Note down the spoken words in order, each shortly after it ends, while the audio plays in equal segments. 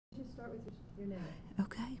start with your name.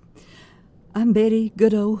 Okay. I'm Betty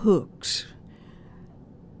Good Old Hooks.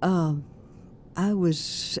 I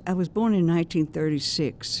was born in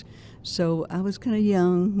 1936, so I was kind of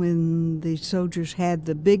young when the soldiers had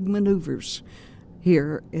the big maneuvers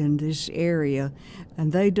here in this area,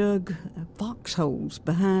 and they dug foxholes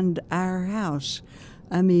behind our house.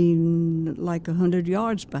 I mean, like 100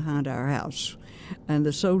 yards behind our house. And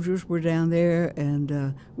the soldiers were down there,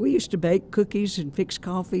 and we used to bake cookies and fix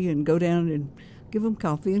coffee and go down and give them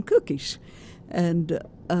coffee and cookies. And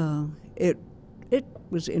it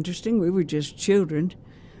was interesting. We were just children,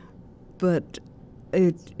 but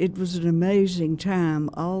it was an amazing time.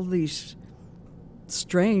 All these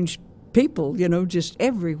strange people, you know, just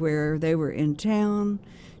everywhere. They were in town.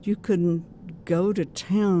 You couldn't go to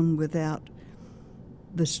town without,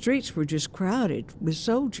 the streets were just crowded with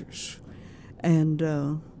soldiers. And,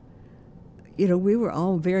 you know, we were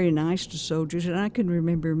all very nice to soldiers. And I can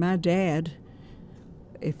remember my dad,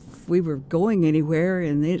 if we were going anywhere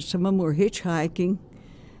and some of them were hitchhiking,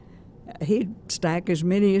 he'd stack as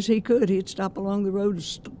many as he could. He'd stop along the road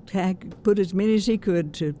and put as many as he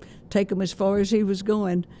could to take them as far as he was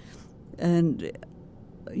going. And,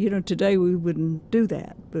 you know, today we wouldn't do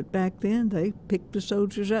that. But back then they picked the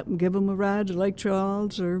soldiers up and give them a ride to Lake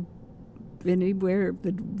Charles or anywhere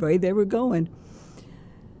the way they were going.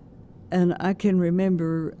 And I can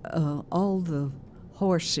remember all the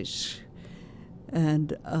horses.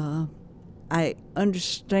 And I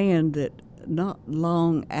understand that not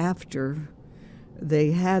long after they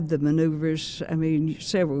had the maneuvers, I mean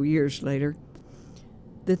several years later,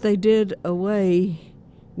 that they did away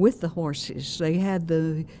with the horses. They had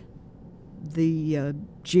the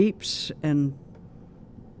jeeps and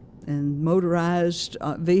motorized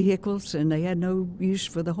vehicles, and they had no use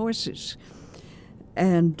for the horses.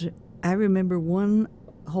 And I remember one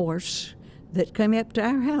horse that came up to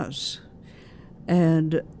our house,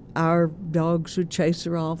 and our dogs would chase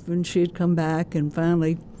her off, and she'd come back, and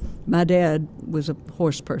finally my dad was a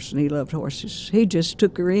horse person. He loved horses. He just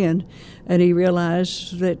took her in, and he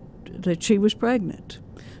realized that she was pregnant.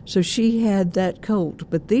 So she had that colt.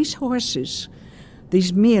 But these horses,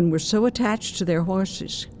 these men were so attached to their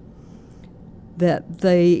horses that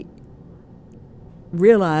they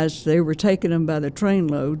realized they were taking them by the train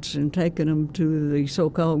loads and taking them to the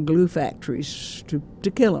so-called glue factories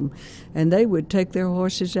to kill them. And they would take their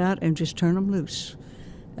horses out and just turn them loose.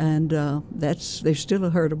 And there's still a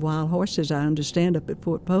herd of wild horses, I understand, up at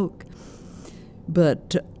Fort Polk.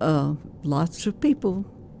 But lots of people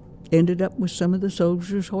ended up with some of the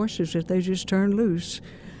soldiers' horses that they just turned loose.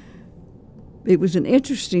 It was an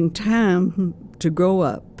interesting time to grow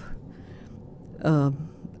up.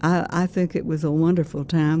 I think it was a wonderful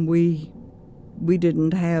time. We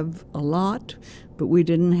didn't have a lot, but we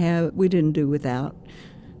didn't do without.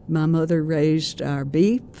 My mother raised our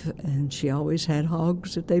beef, and she always had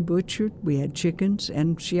hogs that they butchered. We had chickens,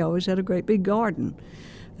 and she always had a great big garden.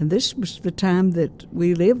 And this was the time that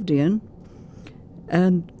we lived in.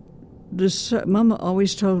 And Mama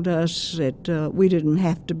always told us that we didn't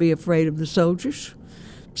have to be afraid of the soldiers.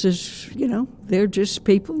 Says, you know, they're just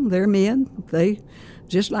people, they're men. They,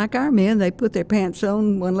 just like our men, they put their pants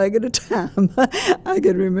on one leg at a time. I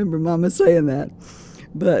can remember Mama saying that.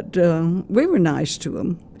 But we were nice to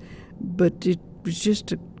them. But it was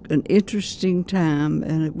just an interesting time,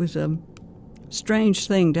 and it was a strange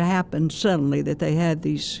thing to happen suddenly that they had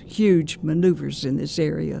these huge maneuvers in this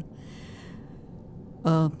area.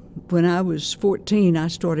 When I was 14, I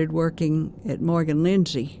started working at Morgan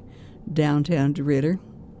Lindsay, downtown DeRidder.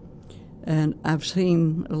 And I've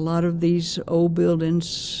seen a lot of these old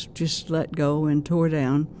buildings just let go and tore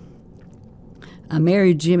down. I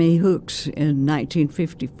married Jimmy Hooks in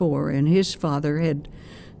 1954, and his father had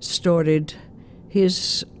started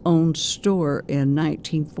his own store in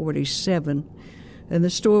 1947. And the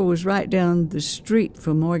store was right down the street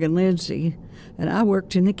from Morgan Lindsay, and I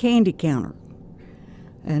worked in the candy counter.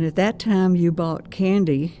 And at that time, you bought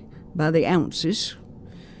candy by the ounces.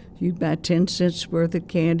 You'd buy 10 cents worth of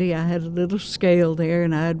candy. I had a little scale there,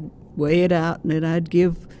 and I'd weigh it out, and then I'd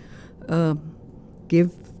give how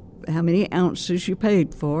many ounces you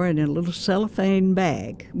paid for in a little cellophane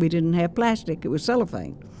bag. We didn't have plastic, it was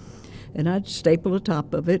cellophane. And I'd staple the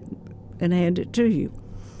top of it and hand it to you.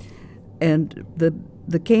 And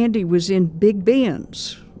the candy was in big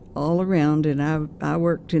bins all around, and I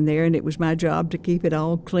worked in there, and it was my job to keep it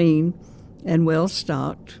all clean and well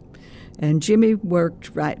stocked. And Jimmy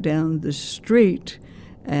worked right down the street,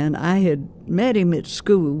 and I had met him at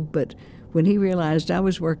school, but when he realized I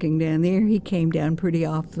was working down there, he came down pretty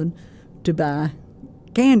often to buy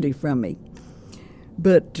candy from me.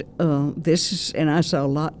 But this is, and I saw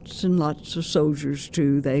lots and lots of soldiers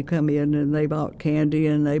too. They come in and they bought candy,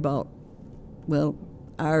 and they bought, well,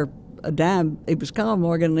 a dime. It was called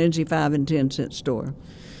Morgan Lindsay 5 and 10 cent store,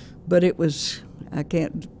 but it was,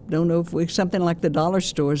 don't know if something like the dollar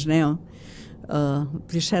stores now.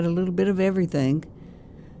 Just had a little bit of everything.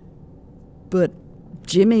 But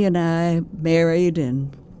Jimmy and I married,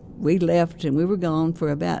 and we left, and we were gone for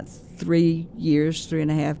about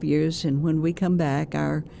 3.5 years, and when we come back,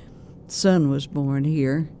 our son was born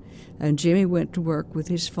here, and Jimmy went to work with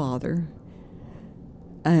his father,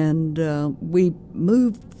 and we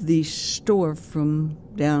moved the store from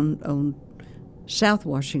down on South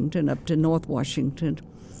Washington up to North Washington,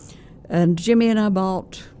 and Jimmy and I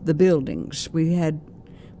bought the buildings. We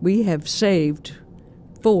have saved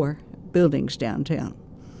 4 buildings downtown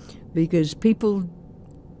because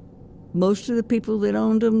most of the people that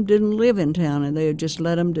owned them didn't live in town, and they had just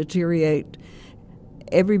let them deteriorate.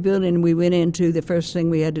 Every building we went into, the first thing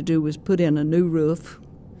we had to do was put in a new roof.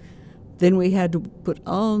 Then we had to put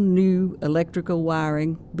all new electrical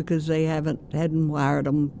wiring because they hadn't wired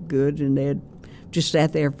them good, and they had just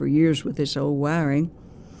sat there for years with this old wiring.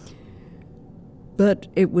 But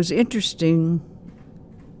it was interesting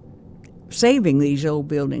saving these old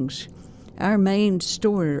buildings. Our main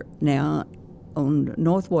store now on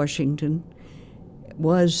North Washington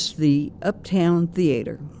was the Uptown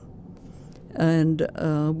Theater, and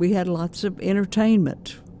we had lots of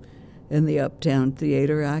entertainment in the Uptown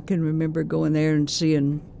Theater. I can remember going there and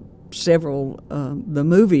seeing several the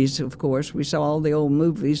movies. Of course, we saw all the old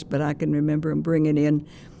movies, but I can remember them bringing in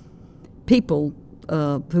people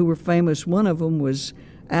who were famous. One of them was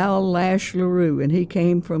Al Lash LaRue, and he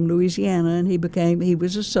came from Louisiana, and he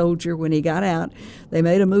was a soldier. When he got out, they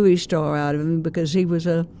made a movie star out of him because he was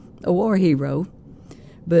a war hero.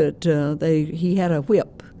 But he had a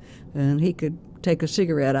whip, and he could take a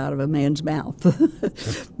cigarette out of a man's mouth.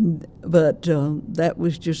 But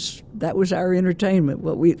that was our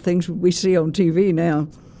entertainment. Things we see on TV now.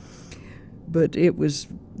 But it was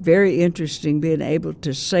very interesting being able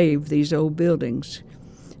to save these old buildings.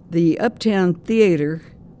 The Uptown Theater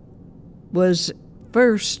was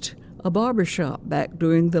first a barber shop back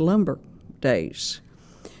during the lumber days.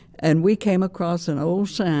 And we came across an old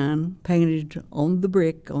sign painted on the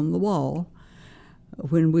brick on the wall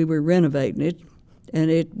when we were renovating it, and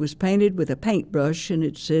it was painted with a paintbrush, and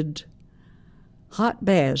it said, "Hot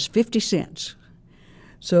baths, 50 cents."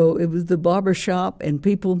 So it was the barber shop, and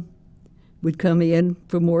people would come in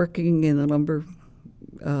from working in the lumber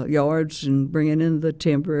yards and bringing in the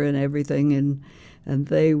timber and everything, and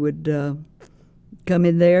they would come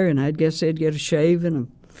in there, and I guess they'd get a shave and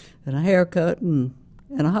a haircut and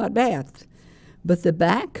a hot bath. But the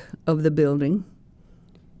back of the building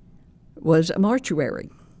was a mortuary,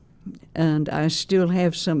 and I still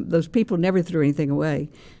have some. Those people never threw anything away.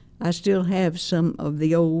 I still have some of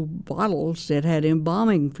the old bottles that had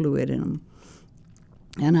embalming fluid in them.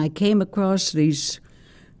 And I came across these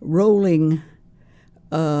rolling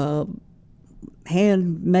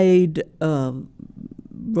handmade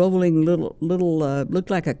rolling little looked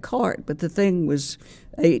like a cart, but the thing was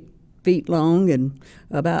 8 feet long and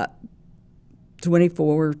about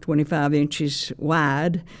 24, 25 inches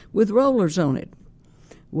wide with rollers on it.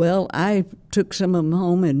 Well, I took some of them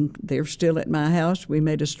home, and they're still at my house. We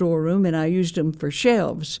made a storeroom, and I used them for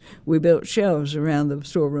shelves. We built shelves around the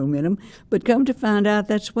storeroom in them. But come to find out,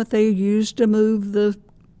 that's what they used to move the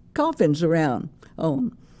coffins around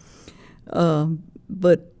on.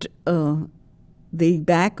 But the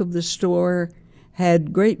back of the store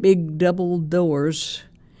had great big double doors,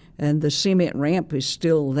 and the cement ramp is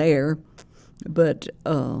still there. But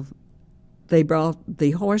they brought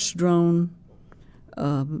the horse-drawn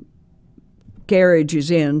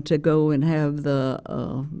carriages in to go and have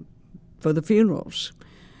for the funerals.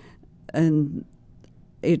 And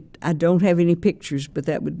I don't have any pictures, but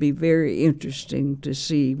that would be very interesting to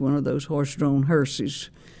see one of those horse-drawn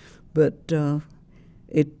hearses. But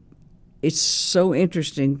it's so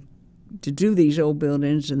interesting to do these old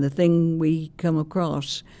buildings, and the thing we come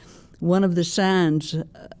across. One of the signs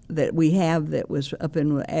that we have that was up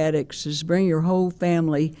in the attics is bring your whole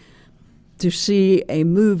family to see a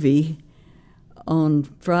movie on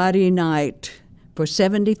Friday night for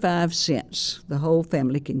 75 cents. The whole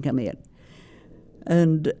family can come in.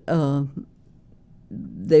 And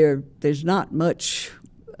there's not much,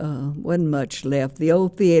 wasn't much left. The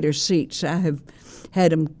old theater seats, I have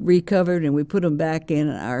had them recovered, and we put them back in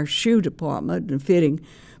our shoe department and fitting.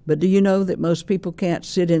 But do you know that most people can't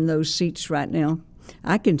sit in those seats right now?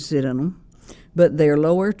 I can sit in them, but they're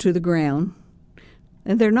lower to the ground.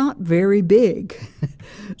 and they're not very big.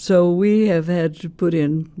 So we have had to put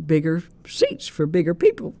in bigger seats for bigger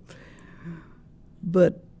people.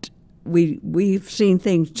 But we've seen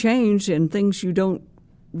things change, and things you don't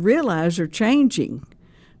realize are changing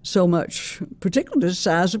so much, particularly the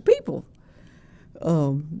size of people.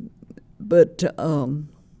 But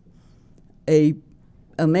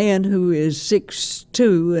a man who is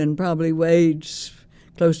 6'2" and probably weighs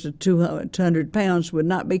close to 200 pounds would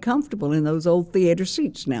not be comfortable in those old theater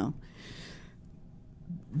seats now.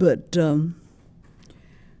 But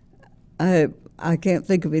I can't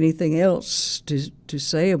think of anything else to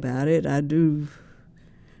say about it. I do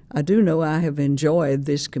know I have enjoyed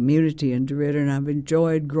this community in DeRidder, and I've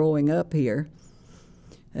enjoyed growing up here.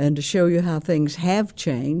 And to show you how things have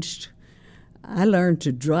changed, I learned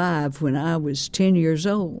to drive when I was 10 years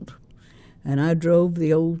old, and I drove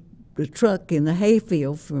the truck in the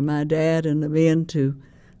hayfield for my dad and the men to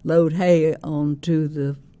load hay onto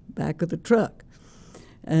the back of the truck.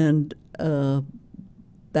 And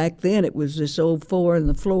back then it was this old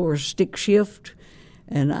 4-in-the-floor stick shift,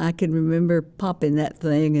 and I can remember popping that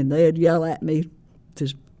thing, and they'd yell at me to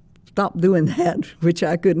stop doing that, which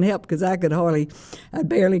I couldn't help because I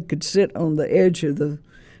barely could sit on the edge of the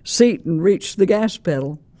seat and reach the gas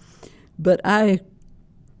pedal. But I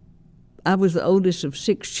was the oldest of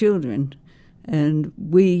 6 children, and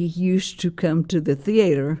we used to come to the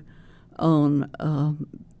theater on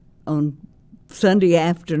Sunday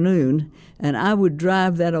afternoon, and I would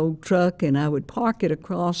drive that old truck, and I would park it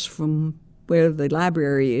across from where the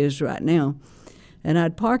library is right now. And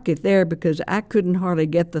I'd park it there because I couldn't hardly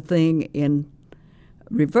get the thing in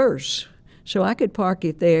reverse. So I could park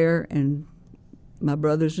it there, and my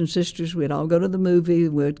brothers and sisters, we'd all go to the movie,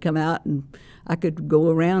 we'd come out, and I could go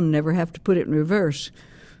around and never have to put it in reverse.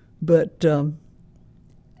 But, I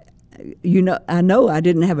know I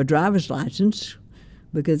didn't have a driver's license,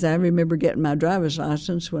 because I remember getting my driver's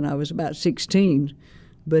license when I was about 16.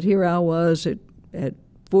 But here I was at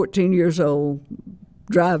 14 years old,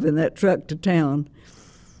 driving that truck to town.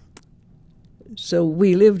 So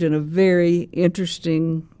we lived in a very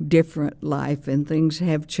interesting, different life, and things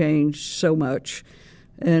have changed so much.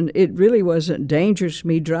 And it really wasn't dangerous,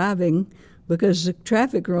 me driving, because the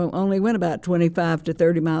traffic only went about 25 to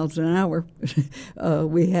 30 miles an hour.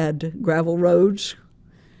 We had gravel roads,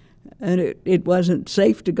 and it wasn't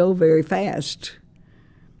safe to go very fast.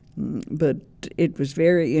 But it was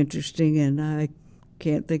very interesting, and I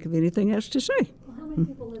can't think of anything else to say. Well, how many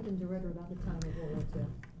people lived in DeRidder about the time of World War II?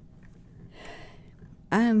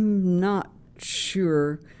 I'm not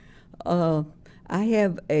sure. I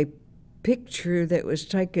have a picture that was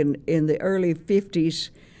taken in the early 50s,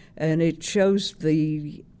 and it shows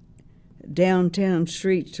the downtown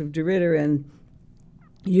streets of DeRidder, and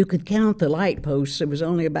you could count the light posts. There was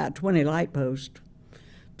only about 20 light posts.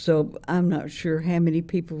 So I'm not sure how many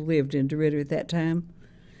people lived in DeRidder at that time.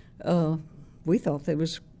 We thought there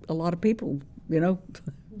was a lot of people,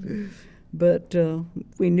 but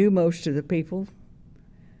we knew most of the people,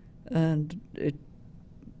 and it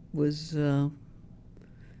was,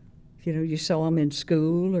 you saw them in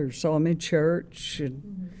school or saw them in church,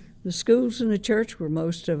 and the schools and the church were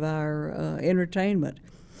most of our entertainment.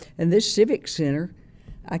 And this civic center,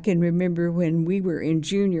 I can remember when we were in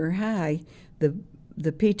junior high,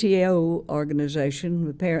 the PTO organization,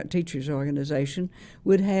 the Parent Teachers Organization,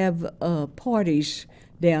 would have parties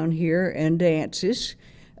down here and dances,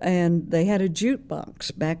 and they had a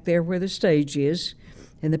jukebox back there where the stage is,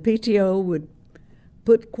 and the PTO would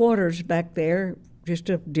put quarters back there, just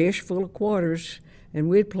a dish full of quarters, and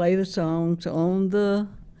we'd play the songs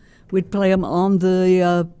we'd play them on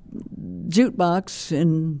the jukebox,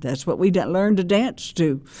 and that's what we learned to dance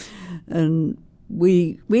to, and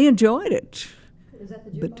we enjoyed it. Is that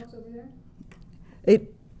the jukebox over there?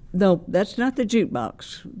 No, that's not the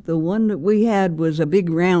jukebox. The one that we had was a big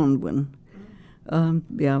round one.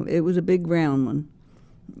 Yeah, it was a big round one,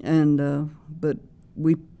 and but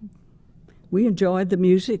we enjoyed the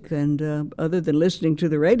music, and other than listening to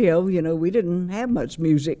the radio, we didn't have much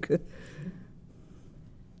music. That's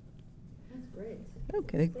great.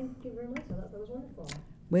 Okay. Thank you very much. I thought that was wonderful.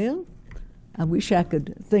 Well, I wish I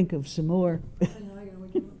could think of some more. I know, I gotta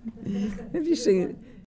look at Have you seen it?